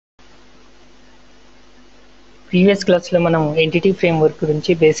Previous క్లాస్లో మనం entity framework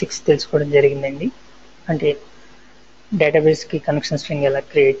గురించి బేసిక్స్ తెలుసుకోవడం జరిగిందండి. అంటే డేటాబేస్కి కనెక్షన్ స్ట్రింగ్ ఎలా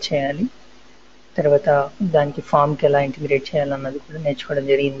క్రియేట్ చేయాలి, తర్వాత దానికి ఫామ్కి ఎలా ఇంటిగ్రేట్ చేయాలన్నది కూడా నేర్చుకోవడం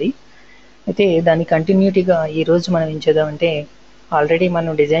జరిగింది. అయితే దాని కంటిన్యూటీగా ఈరోజు మనం ఏం చేద్దామంటే ఆల్రెడీ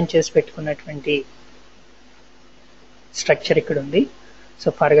మనం డిజైన్ చేసి పెట్టుకున్నటువంటి స్ట్రక్చర్ ఇక్కడ ఉంది. So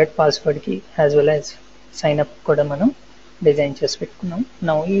forget పాస్వర్డ్కి as well as sign-up కూడా మనం డిజైన్ చేసి పెట్టుకున్నాం.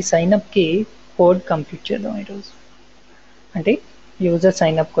 నా ఈ సైన్అప్కి కోడ్ కంప్లీట్ చేద్దాం ఈరోజు. అంటే యూజర్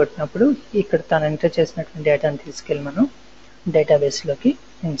సైన్అప్ కొట్టినప్పుడు ఇక్కడ తను ఎంటర్ చేసినటువంటి డేటాను తీసుకెళ్ళి మనం డేటాబేస్లోకి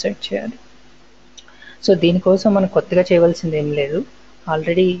ఇన్సర్ట్ చేయాలి. సో దీనికోసం మనం కొత్తగా చేయవలసింది ఏం లేదు.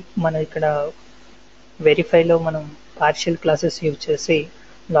 ఆల్రెడీ మనం ఇక్కడ వెరిఫైలో మనం పార్షియల్ క్లాసెస్ యూజ్ చేసి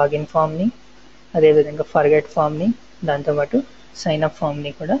లాగిన్ ఫామ్ని, అదేవిధంగా ఫర్గెట్ ఫామ్ని, దాంతోపాటు సైన్అప్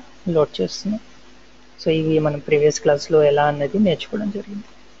ఫామ్ని కూడా లోడ్ చేస్తున్నాం. సో ఇవి మనం ప్రీవియస్ క్లాస్లో ఎలా అన్నది నేర్చుకోవడం జరిగింది.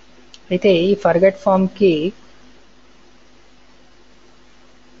 అయితే ఈ ఫర్గెట్ ఫామ్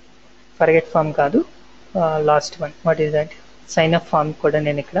కాదు, last one what is that sign-up form కూడా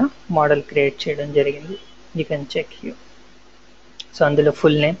నేను ఇక్కడ మోడల్ క్రియేట్ చేయడం జరిగింది. You can check you. So అందులో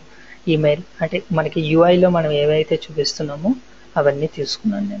ఫుల్ నేమ్, ఈమెయిల్, అంటే మనకి యూఐలో మనం ఏవైతే చూపిస్తున్నామో అవన్నీ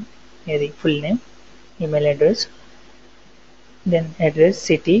తీసుకున్నాను నేను. ఏది full name, email address, then address,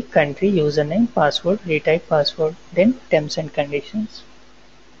 city, country, user name, password, retype password, then terms and conditions.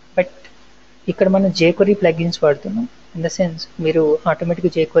 But ఇక్కడ మనం jQuery ప్లగిన్స్ వాడుతున్నాం. ఇన్ ద సెన్స్ మీరు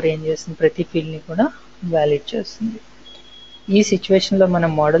ఆటోమేటిక్గా jQuery ఏం చేస్తుంది, ప్రతి ఫీల్డ్ని కూడా వ్యాలిడ్ చేస్తుంది. ఈ సిచ్యువేషన్లో మనం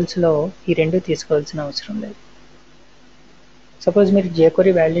మోడల్స్లో ఈ రెండు తీసుకోవాల్సిన అవసరం లేదు. సపోజ్ మీరు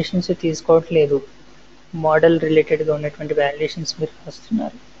jQuery వ్యాలిడేషన్స్ తీసుకోవట్లేదు, మోడల్ రిలేటెడ్గా ఉన్నటువంటి వ్యాలిడేషన్స్ మీరు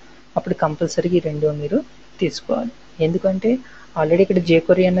వస్తున్నారు, అప్పుడు కంపల్సరీగా ఈ రెండు మీరు తీసుకోవాలి. ఎందుకంటే ఆల్రెడీ ఇక్కడ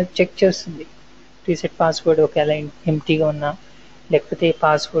jQuery అనేది చెక్ చేస్తుంది రీసెట్ పాస్వర్డ్ ఒకవేళ ఎంప్టీగా ఉన్నా, లేకపోతే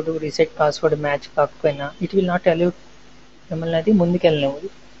పాస్వర్డ్ రీసెట్ పాస్వర్డ్ మ్యాచ్ కాకపోయినా ఇట్ విల్ నాట్ అలౌ మిమ్మల్ని అది ముందుకెళ్ళనివ్వదు.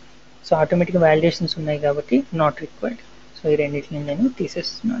 సో ఆటోమేటిక్గా వ్యాలిడేషన్స్ ఉన్నాయి కాబట్టి నాట్ రిక్వైర్డ్. సో ఈ రెండింటిని నేను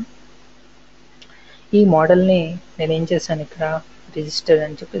తీసేస్తున్నాను. ఈ మోడల్ని నేను ఏం చేశాను, ఇక్కడ రిజిస్టర్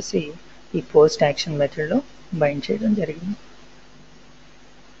అని చెప్పేసి ఈ పోస్ట్ యాక్షన్ మెథడ్లో బైండ్ చేయడం జరిగింది.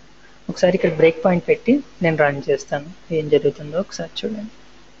 ఒకసారి ఇక్కడ బ్రేక్ పాయింట్ పెట్టి నేను రన్ చేస్తాను, ఏం జరుగుతుందో ఒకసారి చూడండి.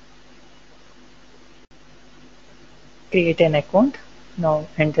 Create an account. Now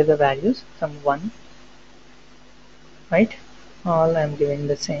enter the values from 1, right? All I am giving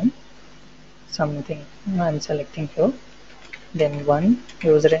the same. Something I am selecting here. Then 1,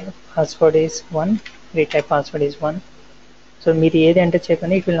 user password is 1, retype password is 1. So మీరు ఏది enter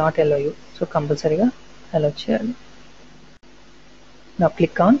చేయకుండా it will not allow you. So కంపల్సరీగా allow చేయాలి. Now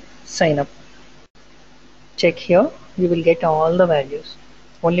click on sign up. Check here, you will get all the values.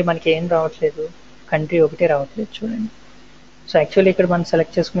 Only మనకి ఏం రావట్లేదు, country ఒకటే రావట్లేదు చూడండి. సో యాక్చువల్లీ ఇక్కడ మనం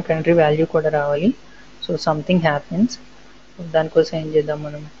సెలెక్ట్ చేసుకున్న కంట్రీ వాల్యూ కూడా రావాలి. So something happens. దానికోసం ఏం చేద్దాం,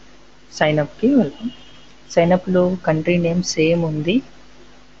 మనం సైన్అప్కి వెళ్తాం. సైన్అప్లో కంట్రీ నేమ్ సేమ్ ఉంది,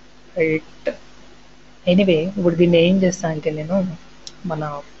 రైట్? ఎనీవే ఇప్పుడు దీన్ని ఏం చేస్తా అంటే నేను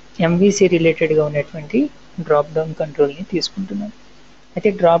మన MVC రిలేటెడ్గా ఉన్నటువంటి డ్రాప్ డౌన్ కంట్రోల్ని తీసుకుంటున్నాను. అయితే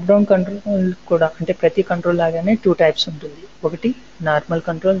డ్రాప్ డౌన్ కంట్రోల్ కూడా అంటే ప్రతి కంట్రోల్ లాగానే 2 టైప్స్ ఉంటుంది. ఒకటి నార్మల్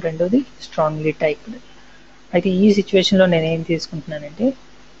కంట్రోల్, రెండోది స్ట్రాంగ్లీ టైప్డ్. అయితే ఈ సిచ్యువేషన్లో నేను ఏం తీసుకుంటున్నానంటే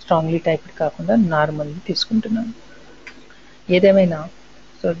స్ట్రాంగ్లీ టైప్డ్ కాకుండా నార్మల్ని తీసుకుంటున్నాను. ఏదేమైనా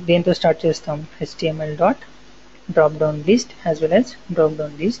సో దేంతో స్టార్ట్ చేస్తాం, HTML dot drop down list as well as drop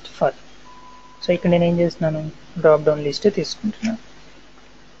down list for. So ఇక్కడ నేను ఏం చేస్తున్నాను, డ్రాప్ డౌన్ లిస్ట్ తీసుకుంటున్నాను.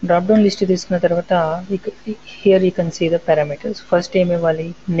 డ్రాప్ డౌన్ లిస్ట్ తీసుకున్న తర్వాత here you can see the parameters. First ఏమి ఇవ్వాలి,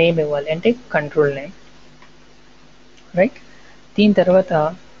 నేమ్ ఇవ్వాలి, అంటే కంట్రోల్ నేమ్, రైట్? దీని తర్వాత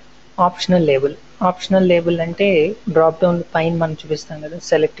ఆప్షనల్ లేబుల్. ఆప్షనల్ లేబుల్ అంటే డ్రాప్ డౌన్ పైన మనం చూపిస్తాం కదా,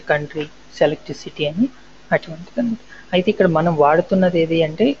 సెలెక్ట్ కంట్రీ, సెలెక్ట్ సిటీ అని, అటువంటిది. అయితే ఇక్కడ మనం వాడుతున్నది ఏది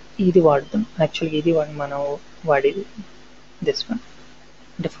అంటే ఇది వాడుతున్నాం. యాక్చువల్గా ఇది మనం వాడేది దిస్ వన్.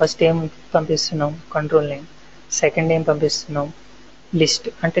 అంటే ఫస్ట్ ఏం పంపిస్తున్నాం, కంట్రోల్ నేమ్. సెకండ్ ఏం పంపిస్తున్నాం, లిస్ట్.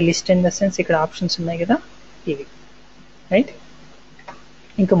 అంటే లిస్ట్ ఇన్ ద సెన్స్ ఇక్కడ ఆప్షన్స్ ఉన్నాయి కదా ఇవి, రైట్?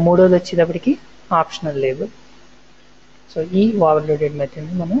 ఇంకా మూడోది వచ్చేటప్పటికి ఆప్షనల్ లేబుల్. సో ఈ ఓవర్లోడెడ్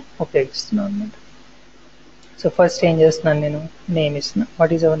మెథడ్ని మనం ఉపయోగిస్తున్నాం అన్నమాట. సో ఫస్ట్ ఏం చేస్తున్నాను, నేను నేమ్ ఇస్తున్నాను.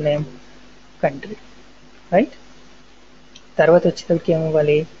 What is our name, country, right? తర్వాత వచ్చేటప్పటికి ఏమి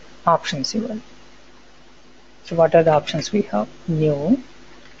ఇవ్వాలి, ఆప్షన్స్ ఇవ్వాలి. So what are the options we have, new,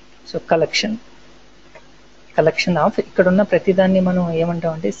 so collection of, ఇక్కడ ఉన్న ప్రతిదాన్ని మనం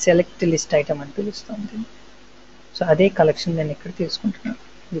ఏమంటాం అంటే సెలెక్ట్ లిస్ట్ ఐటమ్ అని పిలుస్తాం. సో అదే కలెక్షన్ నేను ఇక్కడ తీసుకుంటున్నాను.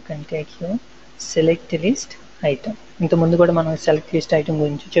 You can take your select list item. ఇంతకుముందు కూడా మనం సెలెక్ట్ లిస్ట్ ఐటమ్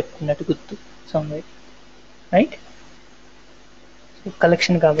గురించి చెప్పుకున్నట్టు గుర్తు, సమ్వేర్, రైట్? సో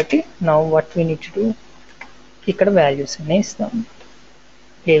కలెక్షన్ కాబట్టి now what we need to do, ఇక్కడ వాల్యూస్ అన్నీ ఇస్తాం.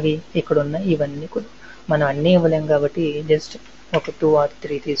 ఏవి ఇక్కడ ఉన్న ఇవన్నీ కూడా మనం అన్నీ ఇవ్వలేం కాబట్టి జస్ట్ ఒక 2 or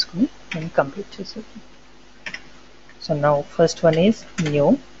 3 తీసుకుని నేను కంప్లీట్ చేసేది. So now first one is new.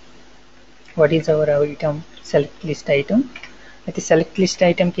 What is our item? Select list item. అయితే సెలెక్ట్ లిస్ట్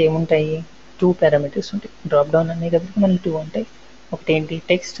ఐటమ్కి ఏముంటాయి? 2 పారామీటర్స్ ఉంటాయి. డ్రాప్ డౌన్ అనే కాబట్టి మనకి 2 ఉంటాయి. ఒకటి ఏంటి?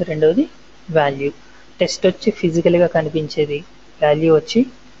 టెక్స్ట్, రెండవది వాల్యూ. టెక్స్ట్ వచ్చి ఫిజికల్గా కనిపించేది, వాల్యూ వచ్చి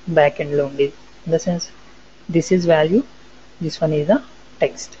బ్యాక్ ఎండ్లో ఉండేది. In the sense this is value, this one is the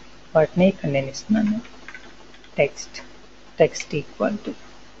text. వాటిని ఇక్కడ నేను ఇస్తున్నాను. టెక్స్ట్ ఈక్వల్ టు,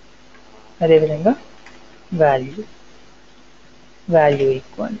 అదేవిధంగా value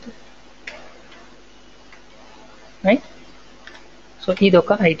equal to, right. So ఇది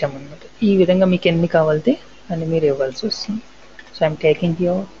ఒక ఐటమ్ అనమాట. ఈ విధంగా మీకు ఎన్ని కావాలితే అని మీరు ఇవ్వాల్సి వస్తుంది. So I'm taking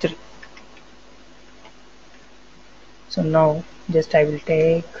here 3. So now just I will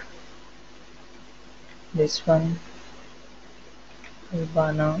take this one,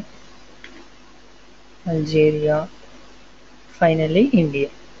 Albania, Algeria, finally India.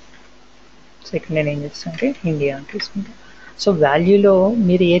 So ఇక్కడ నేను ఏం చేస్తాను అంటే ఇండియా అని తీసుకుంటాను. సో వాల్యూలో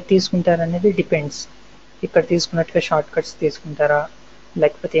మీరు ఏది తీసుకుంటారు అనేది డిపెండ్స్. ఇక్కడ తీసుకున్నట్టుగా షార్ట్ కట్స్ తీసుకుంటారా,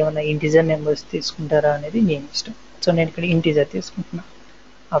 లేకపోతే ఏమైనా ఇంటిజర్ నెంబర్స్ తీసుకుంటారా అనేది మీ ఇష్టం. సో నేను ఇక్కడ ఇంటిజర్ తీసుకుంటున్నా.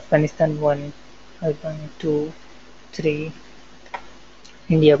 ఆఫ్ఘనిస్తాన్ 1, అల్బానియా 2, 3,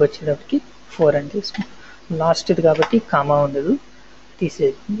 ఇండియాకి వచ్చేటప్పటికి 4 అని తీసుకుంటాం. లాస్ట్ది కాబట్టి కామా ఉండదు,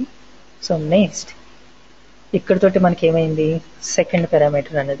 తీసేది. సో నెక్స్ట్ ఇక్కడతోటి మనకి ఏమైంది? సెకండ్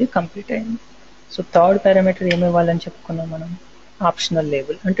పారామీటర్ అనేది కంప్లీట్ అయింది. సో థర్డ్ పారామీటర్ ఏమి ఇవ్వాలని చెప్పుకున్నాం మనం? ఆప్షనల్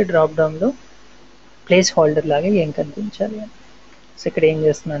లేబుల్, అంటే డ్రాప్ డౌన్లో ప్లేస్ హోల్డర్ లాగా ఏం కనిపించాలి అని. సో ఇక్కడ ఏం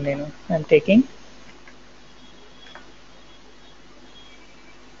చేస్తున్నాను నేను? I'm taking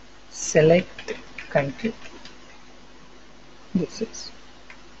select country. This is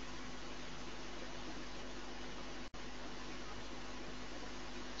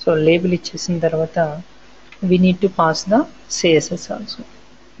so label ఇచ్చేసిన తర్వాత we need to pass the CSS also.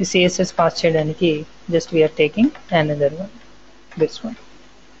 ఈ CSS పాస్ చేయడానికి just we are taking another one, this one,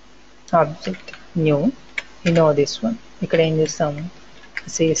 object new, you know this one. ఇక్కడ ఏం చేస్తాము?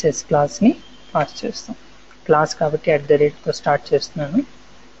 CSS క్లాస్ని pass చేస్తాం. Class కాబట్టి @తో స్టార్ట్ చేస్తున్నాను.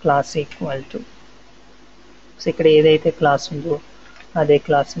 క్లాస్ ఈక్వల్ టు, సో ఇక్కడ ఏదైతే క్లాస్ ఉందో అదే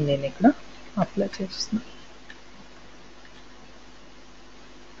క్లాస్ నేను ఇక్కడ అప్లై చేస్తున్నాను.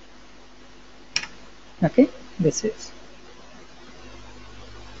 Okay, this is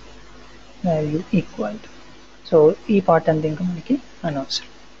value equal to. So ఈ పార్ట్ అంతా ఇంకా మనకి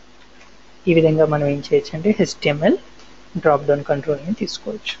అనవసరం. ఈ విధంగా మనం ఏం చేయొచ్చు అంటే HTML డ్రాప్ డౌన్ కంట్రోల్ని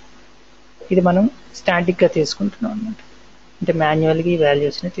తీసుకోవచ్చు. ఇది మనం స్టాటిక్గా తీసుకుంటున్నాం అనమాట, అంటే మాన్యువల్గా ఈ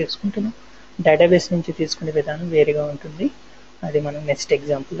వాల్యూస్ని తీసుకుంటున్నాం. డేటాబేస్ నుంచి తీసుకునే విధానం వేరేగా ఉంటుంది, అది మనం నెక్స్ట్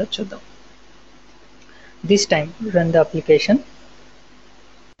ఎగ్జాంపుల్లో చూద్దాం. This time run the application,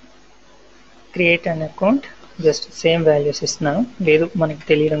 create an account. Just same values ఇస్తున్నాను, లేదు మనకి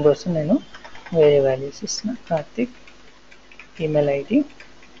తెలియడం కోసం నేను వేరే వాల్యూస్ ఇస్తున్నాను. Karthik, email ID,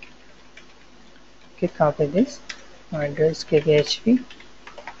 copy this, address KPHP,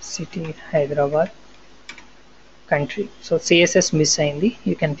 city Hyderabad, country. So CSS miss అయింది,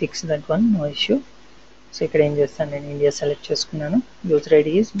 you can fix that one, no issue. So ఇక్కడ ఏం చేస్తాను, నేను ఇండియా సెలెక్ట్ చేసుకున్నాను. User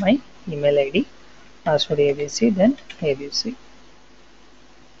ID is my email ID, password ABC, then ABC.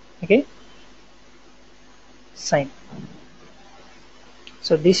 Okay, sign.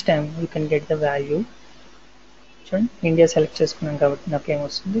 So this time you can get the value. చూడండి, India select చేసుకున్నాను కాబట్టి నాకు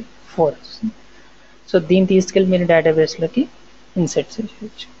ఏమొస్తుంది? 4 వస్తుంది. సో దీన్ని తీసుకెళ్ళి మీరు డేటాబేస్లోకి ఇన్సర్ట్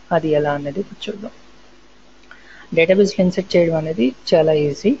చేయవచ్చు. అది ఎలా అన్నది చూద్దాం. డేటాబేస్లో ఇన్సర్ట్ చేయడం అనేది చాలా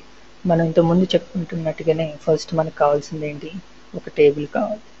ఈజీ. మనం ఇంతకుముందు చెప్పుకుంటున్నట్టుగానే ఫస్ట్ మనకు కావాల్సింది ఏంటి? ఒక టేబుల్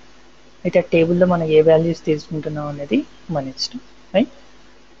కావాలి. అయితే ఆ టేబుల్లో మనం ఏ వాల్యూస్ తీసుకుంటున్నాం అనేది మన ఇష్టం, రైట్?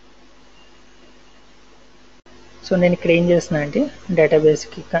 సో నేను ఇక్కడ ఏం చేస్తున్నా అంటే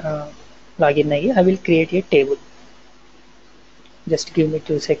డేటాబేస్కి లాగిన్ అయ్యి I will create a table. Just give me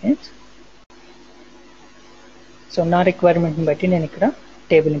 2 seconds. So నా రిక్వైర్మెంట్ని బట్టి నేను ఇక్కడ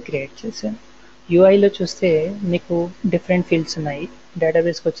టేబుల్ని క్రియేట్ చేశాను. యూఐలో చూస్తే మీకు డిఫరెంట్ ఫీల్డ్స్ ఉన్నాయి,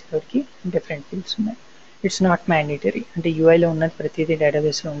 డేటాబేస్కి వచ్చేసరికి డిఫరెంట్ ఫీల్డ్స్ ఉన్నాయి. ఇట్స్ నాట్ మ్యాండేటరీ, అంటే యూఐలో ఉన్నది ప్రతిదీ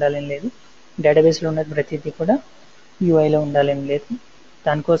డేటాబేస్లో ఉండాలని లేదు, డేటాబేస్లో ఉన్నది ప్రతిదీ కూడా యూఐలో ఉండాలని లేదు.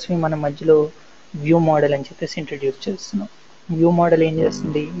 దానికోసమే మనం మధ్యలో వ్యూ మోడల్ అని చెప్పేసి ఇంట్రడ్యూస్ చేస్తున్నాం. వ్యూ మోడల్ ఏం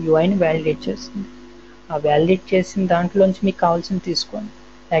చేస్తుంది? యూఐని వ్యాలిడేట్ చేస్తుంది. ఆ వ్యాలిడేట్ చేసిన దాంట్లోంచి మీకు కావాల్సింది తీసుకోండి,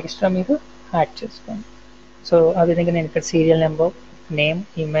 ఎక్స్ట్రా మీరు యాడ్ చేసుకోండి. సో ఆ విధంగా నేను ఇక్కడ serial number, name,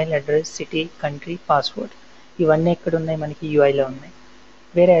 email address, city, country, password ఇవన్నీ ఎక్కడ ఉన్నాయి? మనకి యూఐలో ఉన్నాయి.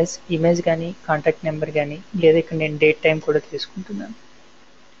 వేరేస్ ఇమేజ్ కానీ కాంటాక్ట్ నెంబర్ కానీ, లేదా ఇక్కడ నేను డేట్ టైం కూడా తీసుకుంటున్నాను.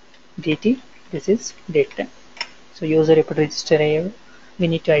 DT, this is date time. So user ఎప్పుడు రిజిస్టర్ అయ్యారు వీ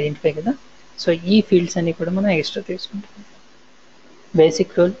నీడ్ టు ఐడెంటిఫై కదా. సో ఈ ఫీల్డ్స్ అన్ని కూడా మనం ఎక్స్ట్రా తీసుకుంటాం.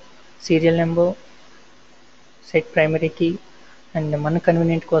 Basic rule serial number, set primary key, and మన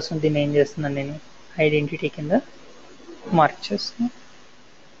కన్వీనియంట్ కోసం దీన్ని ఏం చేస్తున్నాను నేను ఐడెంటిటీ కింద మార్క్ చేస్తున్నాను.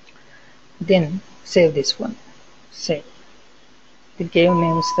 Then save this one, save. దీనికి ఏం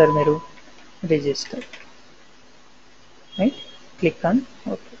నేమ్ ఇస్తారు మీరు, register, right. Click on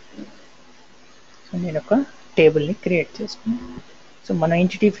okay. So నేను ఒక టేబుల్ని క్రియేట్ చేసుకున్నాను. సో మన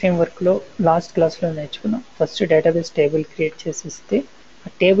ఎంటిటీ ఫ్రేమ్వర్క్లో లాస్ట్ క్లాస్లో నేర్చుకున్నాం, ఫస్ట్ డేటాబేస్ టేబుల్ క్రియేట్ చేసిస్తే ఆ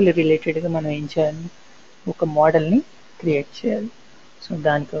టేబుల్ రిలేటెడ్గా మనం ఏం చేయాలి, ఒక మోడల్ని క్రియేట్ చేయాలి. సో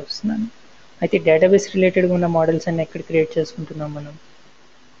దానికి వస్తున్నాను. అయితే డేటాబేస్ రిలేటెడ్గా ఉన్న మోడల్స్ అన్ని ఎక్కడ క్రియేట్ చేసుకుంటున్నాం మనం,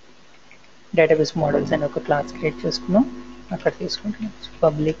 డేటాబేస్ మోడల్స్ అని ఒక క్లాస్ క్రియేట్ చేసుకున్నాం, అక్కడ తీసుకుంటున్నాం. So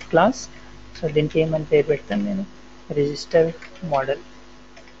public class. సో దీనికి ఏమని పేరు పెడతాను నేను, రిజిస్టర్ మోడల్.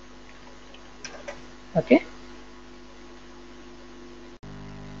 ఓకే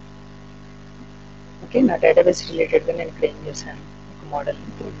ఓకే నా డేటాబేస్ రిలేటెడ్గా నేను ఇక్కడ ఏం చేశాను, ఒక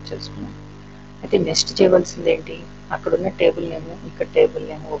మోడల్ని క్రియేట్ చేసుకున్నాను. అయితే నెక్స్ట్ చేయవలసింది ఏంటి, అక్కడ ఉన్న టేబుల్ నేమ్ ఇక్కడ టేబుల్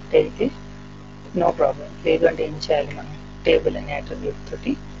నేమ్ ఒకటే అయితే నో ప్రాబ్లం, లేదు అంటే ఏం చేయాలి మనం, టేబుల్ అనే అట్రిబ్యూట్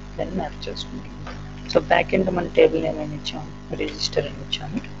తోటి దాన్ని మ్యాప్ చేసుకుంటాం. సో బ్యాక్ ఎండ్ మన టేబుల్ నేమ్ ఏమి ఇచ్చాము, రిజిస్టర్ అని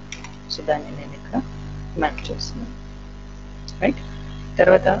ఇచ్చాము. సో దాన్ని నేను ఇక్కడ మ్యాప్ చేస్తున్నాను, రైట్.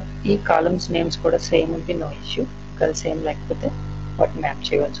 తర్వాత ఈ కాలమ్స్ నేమ్స్ కూడా సేమ్ ఉంటే నో ఇష్యూ, ఒకవేళ సేమ్ లేకపోతే వాటిని మ్యాప్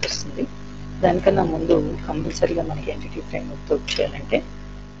చేయవలసి వస్తుంది. దానికన్నా ముందు కంపల్సరీగా మనకి ఎంటిటీ ఫ్రేమ్వర్క్తో చేయాలంటే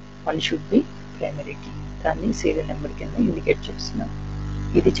one should be primary key, దాన్ని సీరియల్ నెంబర్ కింద ఇండికేట్ చేస్తున్నాం.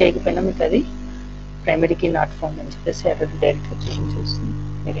 ఇది చేయకపోయినా మీకు అది ప్రైమరీ కీ నాట్ ఫౌండ్ అని చెప్పేసి ఎర్రర్ డైరెక్ట్గా చూపించేస్తుంది,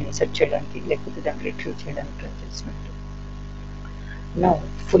 మీరు ఇన్సర్ట్ చేయడానికి లేకపోతే దాన్ని రిట్రీవ్ చేయడానికి ట్రై చేసినట్టు. నా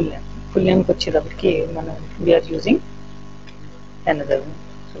ఫుల్ నేమ్కి వచ్చేటప్పటికి మనం we are using another.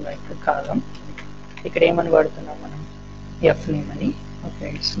 So like కాలం ఇక్కడ ఏమని వాడుతున్నాం మనం, ఎఫ్ నేమ్ అని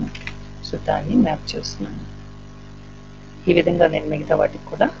ఉపయోగిస్తున్నాం. సో దాన్ని మ్యాప్ చేస్తున్నాను. ఈ విధంగా నేను మిగతా వాటికి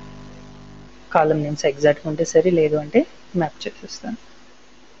కూడా కాలం నేమ్స్ ఎగ్జాక్ట్గా ఉంటే సరే, లేదు అంటే మ్యాప్ చేసేస్తాను.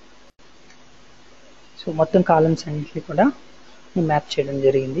 సో మొత్తం కాలమ్స్ అన్నింటినీ కూడా మ్యాప్ చేయడం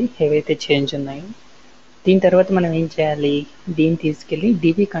జరిగింది, ఏవైతే చేంజ్ ఉన్నాయో. దీని తర్వాత మనం ఏం చేయాలి, దీన్ని తీసుకెళ్ళి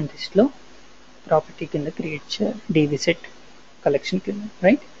డీబీ కంటెస్ట్లో ప్రాపర్టీ కింద క్రియేట్ చేయాలి, డీబీ సెట్ కలెక్షన్ కింద,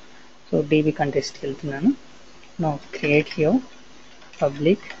 రైట్. సో డీబీ కంటెస్ట్కి వెళ్తున్నాను. Now create here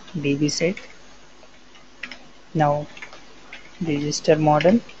public DB set. Now register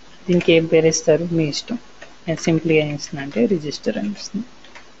model, దీనికి ఏం పేరు ఇస్తారు మీ ఇష్టం, నేను సింప్లీ ఏం ఇస్తున్నా అంటే రిజిస్టర్ అని ఇస్తుంది,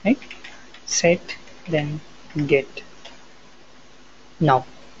 right. Set then get. Now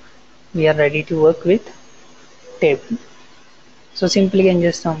we are ready to work with table. So సింపుల్గా ఏం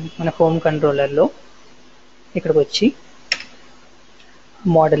చేస్తాం, మన హోమ్ కంట్రోలర్లో ఇక్కడికి వచ్చి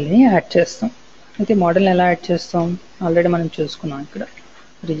మోడల్ని యాడ్ చేస్తాం. అయితే మోడల్ని ఎలా యాడ్ చేస్తాం, ఆల్రెడీ మనం చూసుకున్నాం. ఇక్కడ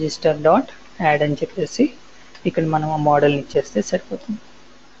రిజిస్టర్ డాట్ యాడ్ అని చెప్పేసి ఇక్కడ మనం ఆ మోడల్ని ఇచ్చేస్తే సరిపోతుంది.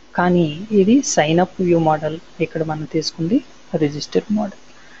 కానీ ఇది సైన్ అప్ వ్యూ మోడల్, ఇక్కడ మనం తీసుకుంది రిజిస్టర్ మోడల్.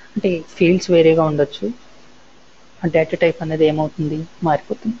 అంటే ఫీల్డ్స్ వేరేగా ఉండొచ్చు, ఆ డేటా టైప్ అనేది ఏమవుతుంది,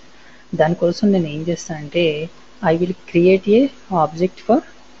 మారిపోతుంది. దానికోసం నేను ఏం చేస్తానంటే I will create a object for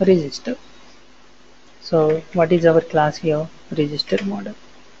register. So what is our class here, register model.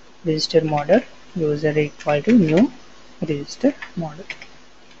 Register model user equal to new register model,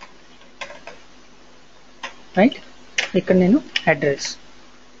 right. ఇక్కడ నేను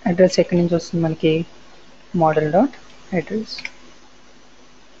అడ్రస్ ఎక్కడి నుంచి వస్తుంది మనకి, మోడల్ డాట్ అడ్రస్.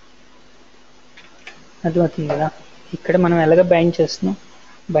 అర్థమవుతుంది కదా. ఇక్కడ మనం ఎలాగ బైండ్ చేస్తున్నాం,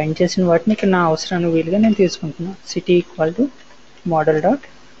 బైండ్ చేసిన వాటిని ఇక్కడ నా అవసరానికి వీలుగా నేను తీసుకుంటున్నాను. City equal to model dot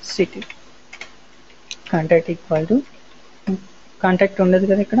city, contact equal to contact ఉండదు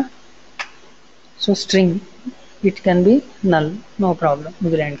కదా ఇక్కడ. So string it can be null, no problem,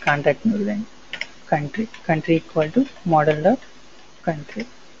 వదిలేండి కాంటాక్ట్ని వదిలేండి. Country equal to model dot country.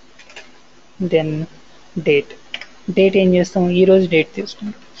 Then date ఏం చేస్తాం, ఈరోజు డేట్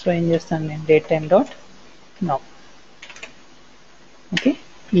తీసుకుంటాం. సో ఏం చేస్తాను నేను, date time dot now. Okay.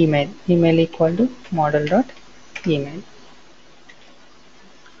 Email equal to model dot email.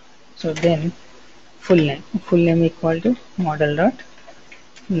 So then full name equal to model dot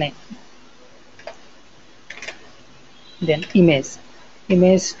name. Then image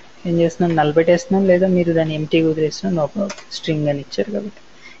ఏం చేస్తున్నాం, null పెట్టేస్తున్నాం, లేదా మీరు దాన్ని ఎంటీగా వదిలేస్తున్నాం, నో ప్రాబ్లం, స్ట్రింగ్ అని ఇచ్చారు కాబట్టి.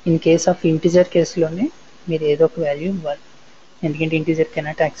 ఇన్ కేస్ ఆఫ్ ఇంటిజర్ కేసులోనే మీరు ఏదో ఒక వాల్యూ ఇవ్వాలి, ఎందుకంటే integer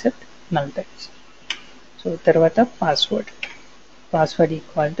cannot accept null types. So తర్వాత పాస్వర్డ్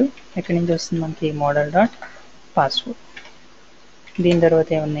ఈక్వల్ టు ఎక్కడి నుంచి వస్తుంది మనకి, మోడల్ డాట్ పాస్వర్డ్. దీని తర్వాత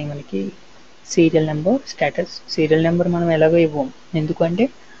ఏమున్నాయి మనకి, serial number, status. Serial number మనం ఎలాగో ఇవ్వం, ఎందుకంటే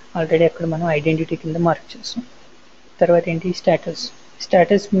ఆల్రెడీ అక్కడ మనం ఐడెంటిటీ కింద మార్క్ చేస్తాం. తర్వాత ఏంటి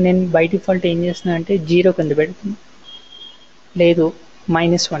స్టేటస్ నేను బై డిఫాల్ట్ ఏం చేస్తున్నా అంటే 0 కింద పెడుతున్నా, లేదు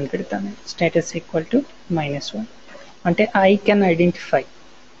 -1 పెడతాను. స్టేటస్ ఈక్వల్ టు -1 అంటే ఐ కెన్ ఐడెంటిఫై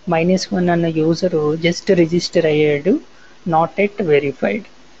 -1 అన్న యూజరు జస్ట్ రిజిస్టర్ అయ్యాడు, నాట్ ఎట్ వెరిఫైడ్.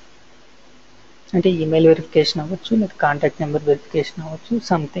 అంటే ఈమెయిల్ వెరిఫికేషన్ అవ్వచ్చు, లేదా కాంటాక్ట్ నెంబర్ వెరిఫికేషన్ అవ్వచ్చు,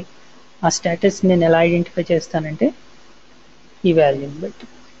 సంథింగ్. ఆ స్టేటస్ నేను ఎలా ఐడెంటిఫై చేస్తానంటే ఈ వాల్యూని బట్టి.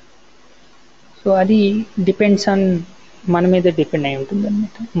 సో అది డిపెండ్స్ ఆన్ మన మీద డిపెండ్ అయి ఉంటుంది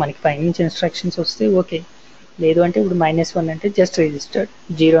అనమాట. మనకి పైనుంచి ఇన్స్ట్రక్షన్స్ వస్తే ఓకే, లేదు అంటే ఇప్పుడు -1 అంటే జస్ట్ రిజిస్టర్డ్,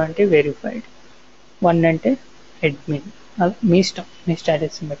 0 అంటే వెరిఫైడ్, 1 అంటే అడ్మిన్. మీ ఇష్టం, మీ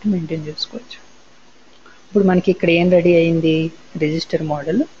స్టేటస్ని బట్టి మెయింటైన్ చేసుకోవచ్చు. ఇప్పుడు మనకి ఇక్కడ ఏం రెడీ అయింది, రిజిస్టర్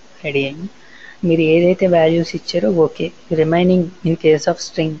మోడల్ రెడీ అయింది. మీరు ఏదైతే వాల్యూస్ ఇచ్చారో okay, remaining in case of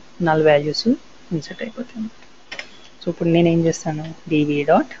string null values insert అయిపోతాయి. సో ఇప్పుడు నేను ఏం చేస్తాను,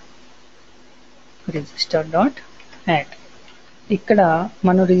 db.register.add. ఇక్కడ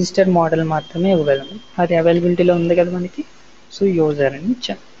మనం రిజిస్టర్ మోడల్ మాత్రమే ఇవ్వగలము, అది అవైలబిలిటీలో ఉంది కదా మనకి. సో యూజర్ అని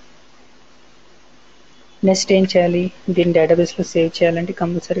ఇచ్చాను. నెక్స్ట్ ఏం చేయాలి, దీన్ని డేటాబేస్లో సేవ్ చేయాలంటే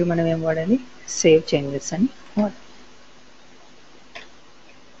కంపల్సరీగా మనం ఏం వాడాలి, సేవ్ చేంజెస్ అని వాడాలి.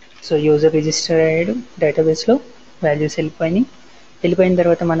 సో యూజర్ రిజిస్టర్ అయ్యాడు, డేటాబేస్లో వాల్యూస్ వెళ్ళిపోయిన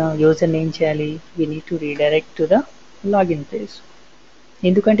తర్వాత మనం యూజర్ని ఏం చేయాలి, we need to redirect to the login page.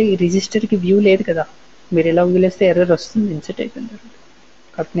 ఎందుకంటే ఈ రిజిస్టర్కి వ్యూ లేదు కదా, మీరు ఎలా వదిలేస్తే ఎర్రర్ వస్తుంది ఇన్సర్ట్ అయిపోయిన తర్వాత.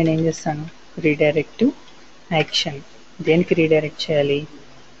 కాబట్టి నేను ఏం చేస్తాను, రీడైరెక్ట్ టు యాక్షన్. దేనికి రీడైరెక్ట్ చేయాలి,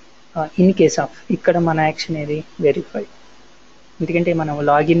 ఇన్ కేస్ ఆఫ్ ఇక్కడ మన యాక్షన్ ఏది, వెరిఫై. ఎందుకంటే మనం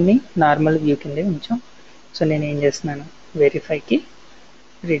లాగిన్ని నార్మల్ వ్యూ కిందే ఉంచాం. సో నేను ఏం చేస్తున్నాను, వెరిఫైకి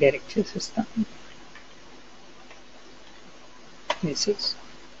రీడైరెక్ట్ చేసేస్తాను.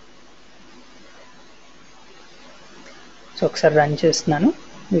 సో ఒకసారి రన్ చేస్తున్నాను,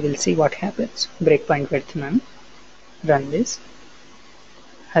 we will see what happens. Break point పెడుతున్నాను, రన్ దిస్.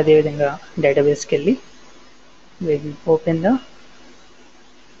 అదేవిధంగా డేటాబేస్కి వెళ్ళి we will open the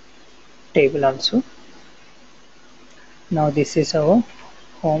table also. Now this is our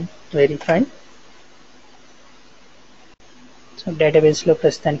home verify. So డేటాబేస్లో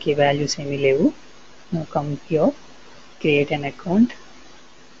ప్రస్తుతానికి వాల్యూస్ ఏమీ లేవు. Now come here, create an account,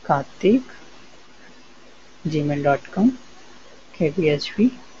 Karthik, gmail.com, KBHP,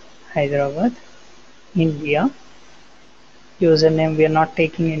 Hyderabad, India. Username we are not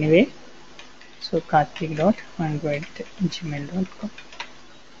taking anyway, so karthik.1@gmail.com.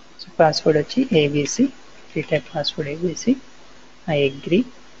 So password వచ్చి ABC, retype password ABC. I agree,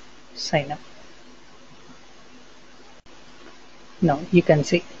 sign up. Now you can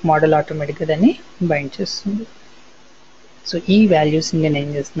see model automatically దాన్ని bind చేస్తుంది. So ఈ values నేను ఏం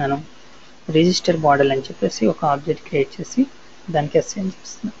చేస్తున్నాను, register model అని చెప్పేసి ఒక ఆబ్జెక్ట్ క్రియేట్ చేసి దానికి అసైన్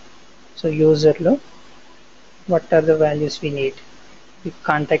చేస్తున్నాను. So యూజర్లో what are the values we need,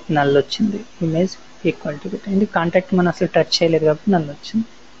 contact null వచ్చింది, ఇమేజ్ ఈక్వల్ టు పెట్టండి. కాంటాక్ట్ మనం అసలు టచ్ చేయలేదు కాబట్టి నల్ వచ్చింది,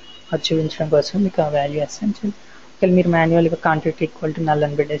 అది చూపించడం కోసం మీకు ఆ వాల్యూ అసైన్ చేయాలి. ఒకవేళ మీరు మాన్యువల్గా కాంటాక్ట్ ఈక్వల్ టు నల్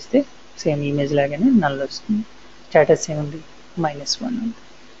అని పెట్టేస్తే సేమ్ ఇమేజ్ లాగానే నల్ వస్తుంది. స్టేటస్ ఏముంది, -1 ఉంది.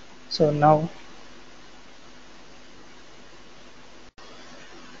 So now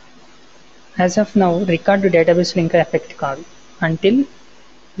as of now record డేటాబేస్లో ఇంకా ఎఫెక్ట్ కాదు until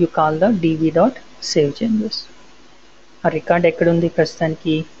you call the db.savechanges. ఆ రికార్డ్ ఎక్కడుంది,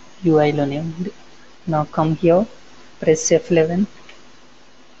 ప్రస్తుతానికి UIలోనే ఉంది. Now come here, press F11,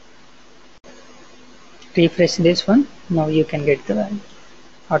 refresh this one. Now you can get the value.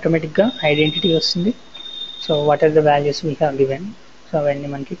 ఆటోమేటిక్గా ఐడెంటిటీ వస్తుంది. So what are the values we have given, so అవన్నీ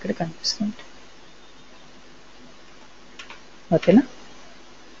మనకి ఇక్కడ కనిపిస్తుంది. ఓకేనా.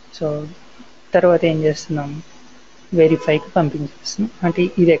 సో తర్వాత ఏం చేస్తున్నాం, వెరిఫైకి పంపించేస్తున్నాం. అంటే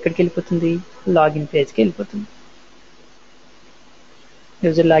ఇది ఎక్కడికి వెళ్ళిపోతుంది, లాగిన్ పేజ్కి వెళ్ళిపోతుంది.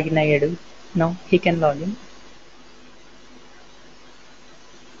 యూజర్ లాగిన్ అయ్యాడు, నౌ హీ కెన్ లాగిన్.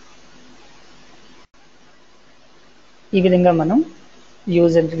 ఈ విధంగా మనం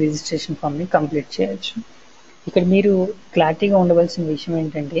యూజర్ రిజిస్ట్రేషన్ ఫామ్ని కంప్లీట్ చేయొచ్చు. ఇక్కడ మీరు క్లారిటీగా ఉండవలసిన విషయం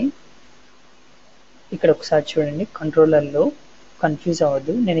ఏంటంటే, ఇక్కడ ఒకసారి చూడండి, కంట్రోలర్లో కన్ఫ్యూజ్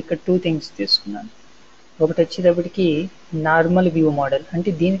అవ్వద్దు. నేను ఇక్కడ 2 థింగ్స్ తీసుకున్నాను. ఒకటి వచ్చేటప్పటికి నార్మల్ వ్యూ మోడల్, అంటే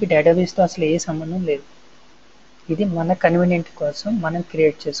దీనికి డేటాబేస్తో అసలు ఏ సంబంధం లేదు. ఇది మన కన్వీనియంట్ కోసం మనం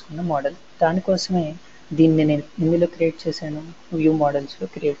క్రియేట్ చేసుకున్న మోడల్. దానికోసమే దీన్ని నేను ఇందులో క్రియేట్ చేశాను, వ్యూ మోడల్స్లో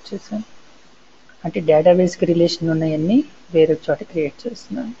క్రియేట్ చేశాను. అంటే డేటాబేస్కి రిలేషన్ ఉన్నాయన్నీ వేరే చోట క్రియేట్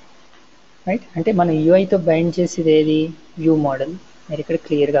చేస్తున్నాను, రైట్. అంటే మనం యూఐతో బైండ్ చేసేది ఏది, వ్యూ మోడల్. మీరు ఇక్కడ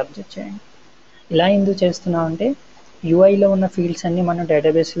క్లియర్గా అబ్జర్వ్ చేయండి. ఇలా ఎందుకు చేస్తున్నాం అంటే, యూఐలో ఉన్న ఫీల్డ్స్ అన్నీ మనం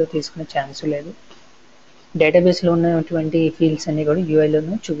డేటాబేస్లో తీసుకునే ఛాన్స్ లేదు. డేటాబేస్లో ఉన్నటువంటి ఫీల్డ్స్ అన్నీ కూడా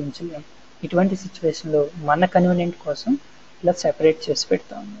యూఐలోనూ చూపించలేము. ఇటువంటి సిచ్యువేషన్లో మన కన్వీనియంట్ కోసం ఇలా సెపరేట్ చేసి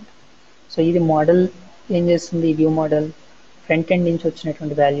పెడతాం అన్నమాట. సో ఇది మోడల్ ఏం చేస్తుంది, వ్యూ మోడల్ ఫ్రంట్ ఎండ్ నుంచి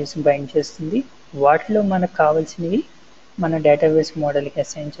వచ్చినటువంటి వాల్యూస్ని బైండ్ చేస్తుంది. వాటిలో మనకు కావాల్సినవి మన డేటాబేస్ మోడల్కి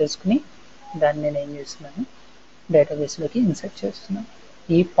అసైన్ చేసుకుని దాన్ని నేను ఏం చేస్తున్నాను, డేటాబేస్లోకి ఇన్సర్ట్ చేస్తున్నాను.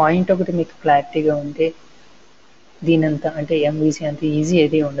 ఈ పాయింట్ ఒకటి మీకు క్లారిటీగా ఉంటే దీనంతా అంటే ఎంవిసి అంత ఈజీ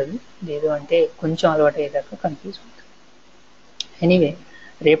ఏది ఉండదు, లేదు అంటే కొంచెం అలవాటు అయ్యేదాకా కన్ఫ్యూజ్ ఉంటుంది. ఎనీవే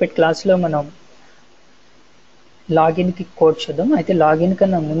రేపటి క్లాస్లో మనం లాగిన్కి కోడ్ చూద్దాం. అయితే లాగిన్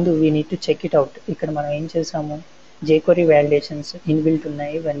కన్నా ముందు we need to check it out. ఇక్కడ మనం ఏం చేసాము, jQuery వ్యాలిడేషన్స్ ఇన్బిల్ట్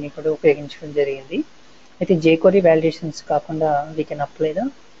ఉన్నాయి, ఇవన్నీ కూడా ఉపయోగించడం జరిగింది. అయితే jQuery వ్యాలిడేషన్స్ కాకుండా we can apply the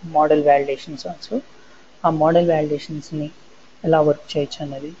model validations also. ఆ మోడల్ వ్యాలిడేషన్స్ని ఎలా వర్క్ చేయొచ్చు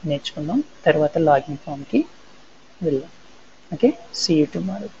అన్నది నేర్చుకుందాం. తర్వాత లాగిన్ ఫామ్కి వెళ్దాం. Okay, see you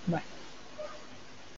tomorrow, bye.